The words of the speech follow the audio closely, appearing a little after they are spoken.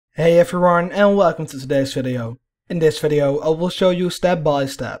Hey everyone and welcome to today's video. In this video I will show you step by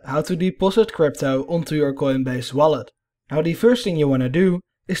step how to deposit crypto onto your Coinbase wallet. Now the first thing you want to do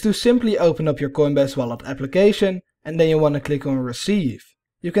is to simply open up your Coinbase Wallet application and then you want to click on receive.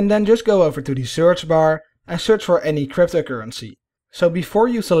 You can then just go over to the search bar and search for any cryptocurrency. So before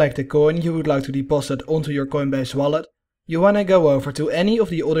you select the coin you would like to deposit onto your Coinbase wallet, you want to go over to any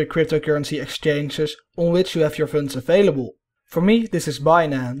of the other cryptocurrency exchanges on which you have your funds available. For me this is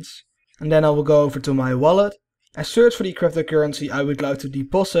Binance, and then I will go over to my wallet and search for the cryptocurrency I would like to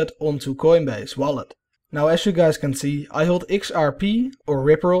deposit onto Coinbase Wallet. Now as you guys can see I hold XRP or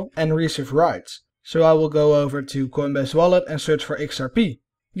Ripple and reserve rights, so I will go over to Coinbase Wallet and search for XRP.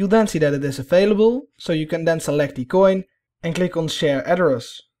 You'll then see that it is available, so you can then select the coin and click on share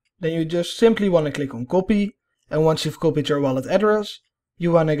address. Then you just simply want to click on copy, and once you've copied your wallet address,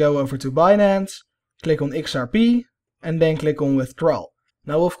 you want to go over to Binance, click on XRP, and then click on withdrawal.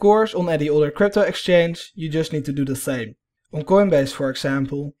 Now of course on any other crypto exchange you just need to do the same. On Coinbase for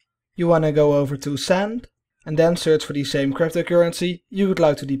example, you want to go over to send and then search for the same cryptocurrency you would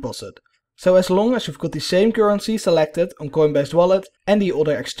like to deposit. So as long as you've got the same currency selected on Coinbase Wallet and the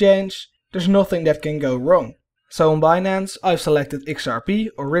other exchange, there's nothing that can go wrong. So on Binance I've selected XRP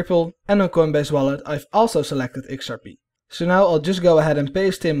or Ripple, and on Coinbase Wallet I've also selected XRP. So now I'll just go ahead and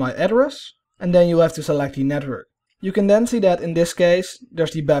paste in my address, and then you have to select the network. You can then see that in this case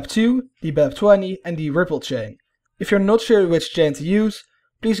there's the BEP2, the BEP20 and the Ripple chain. If you're not sure which chain to use,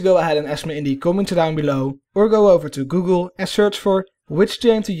 please go ahead and ask me in the comments down below, or go over to Google and search for which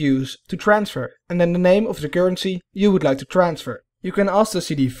chain to use to transfer and then the name of the currency you would like to transfer. You can also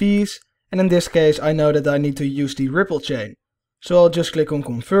see the fees, and in this case I know that I need to use the Ripple chain. So I'll just click on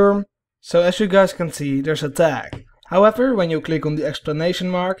confirm. So as you guys can see there's a tag. However, when you click on the exclamation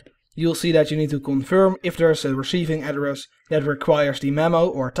mark, you'll see that you need to confirm if there's a receiving address that requires the memo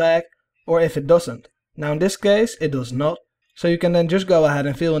or tag, or if it doesn't. Now in this case it does not, so you can then just go ahead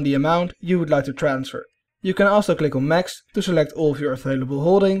and fill in the amount you would like to transfer. You can also click on max to select all of your available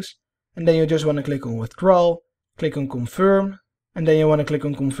holdings, and then you just want to click on withdrawal, click on confirm, and then you want to click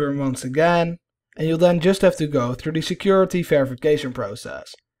on confirm once again, and you'll then just have to go through the security verification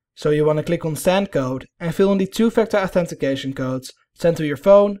process. So you want to click on send code and fill in the 2-factor authentication codes sent to your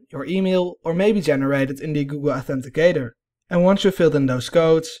phone, your email, or maybe generated in the Google Authenticator. And once you've filled in those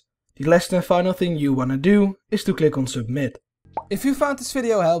codes, the last and final thing you want to do is to click on submit. If you found this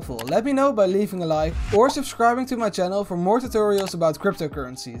video helpful, let me know by leaving a like or subscribing to my channel for more tutorials about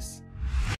cryptocurrencies.